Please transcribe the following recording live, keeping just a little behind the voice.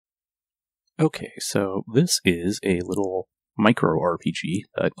Okay, so this is a little micro RPG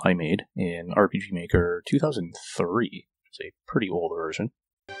that I made in RPG Maker 2003. It's a pretty old version.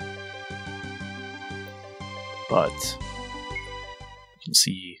 But you can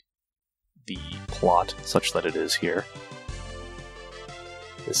see the plot such that it is here.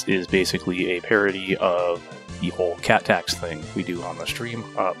 This is basically a parody of the whole cat tax thing we do on the stream.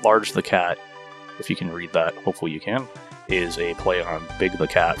 Large the Cat, if you can read that, hopefully you can, is a play on Big the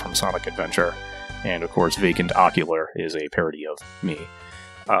Cat from Sonic Adventure. And of course, VacantOcular is a parody of me.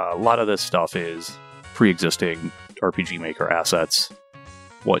 A lot of this stuff is pre-existing RPG Maker assets.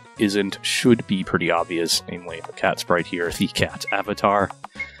 What isn't should be pretty obvious, namely the cat sprite here, the cat avatar.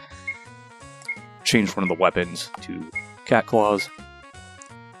 Changed one of the weapons to cat claws.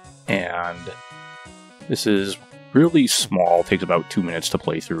 And this is really small, takes about 2 minutes to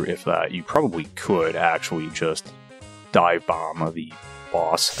play through, if that. You probably could actually just dive bomb the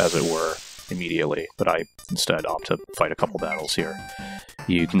boss, as it were, immediately, but I instead opt to fight a couple battles here.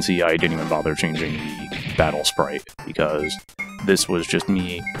 You can see I didn't even bother changing the battle sprite, because this was just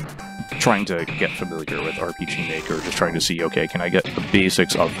me trying to get familiar with RPG Maker, just trying to see, okay, can I get the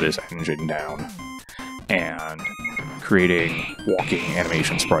basics of this engine down? And creating walking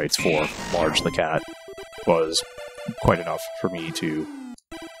animation sprites for Large the Cat was quite enough for me to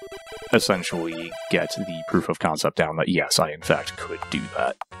essentially get the proof of concept down that yes, I in fact could do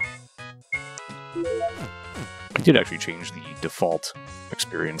that. I did actually change the default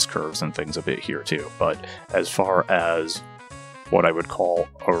experience curves and things a bit here too, but as far as what I would call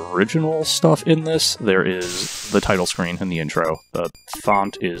original stuff in this, there is the title screen and the intro. The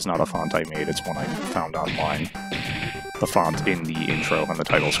font is not a font I made, it's one I found online. The font in the intro and the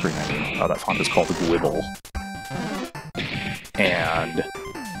title screen, I mean, that font is called Gwibble. And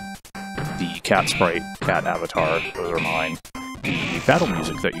the cat sprite, cat avatar, those are mine. The battle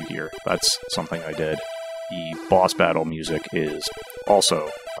music that you hear, that's something I did. The boss battle music is also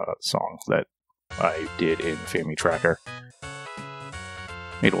a song that I did in Family Tracker.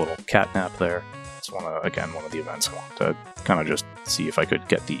 Made a little catnap there. It's again, one of the events I wanted to kind of just see if I could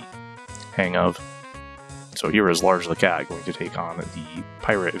get the hang of. So here is Large the Cat going to take on the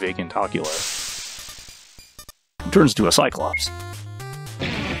pirate VacantOcular. It turns into a Cyclops.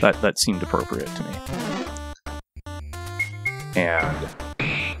 That seemed appropriate to me. And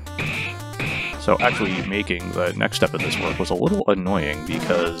so actually making the next step of this work was a little annoying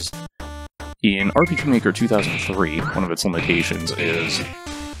because in RPG Maker 2003, one of its limitations is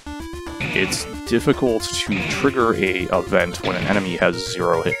it's difficult to trigger a event when an enemy has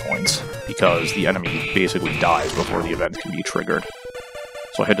 0 hit points, because the enemy basically dies before the event can be triggered.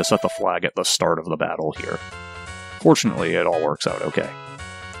 So I had to set the flag at the start of the battle here. Fortunately, it all works out okay.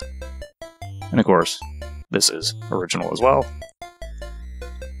 And of course, this is original as well.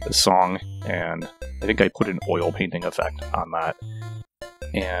 This song, and I think I put an oil painting effect on that.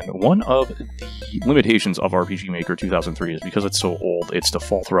 And one of the limitations of RPG Maker 2003 is because it's so old, its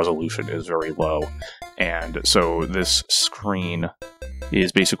default resolution is very low. And so this screen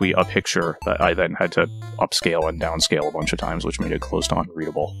is basically a picture that I then had to upscale and downscale a bunch of times, which made it close to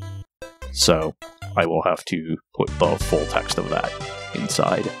unreadable. So I will have to put the full text of that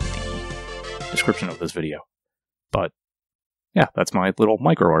inside the description of this video. But yeah, that's my little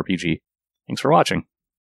micro RPG. Thanks for watching.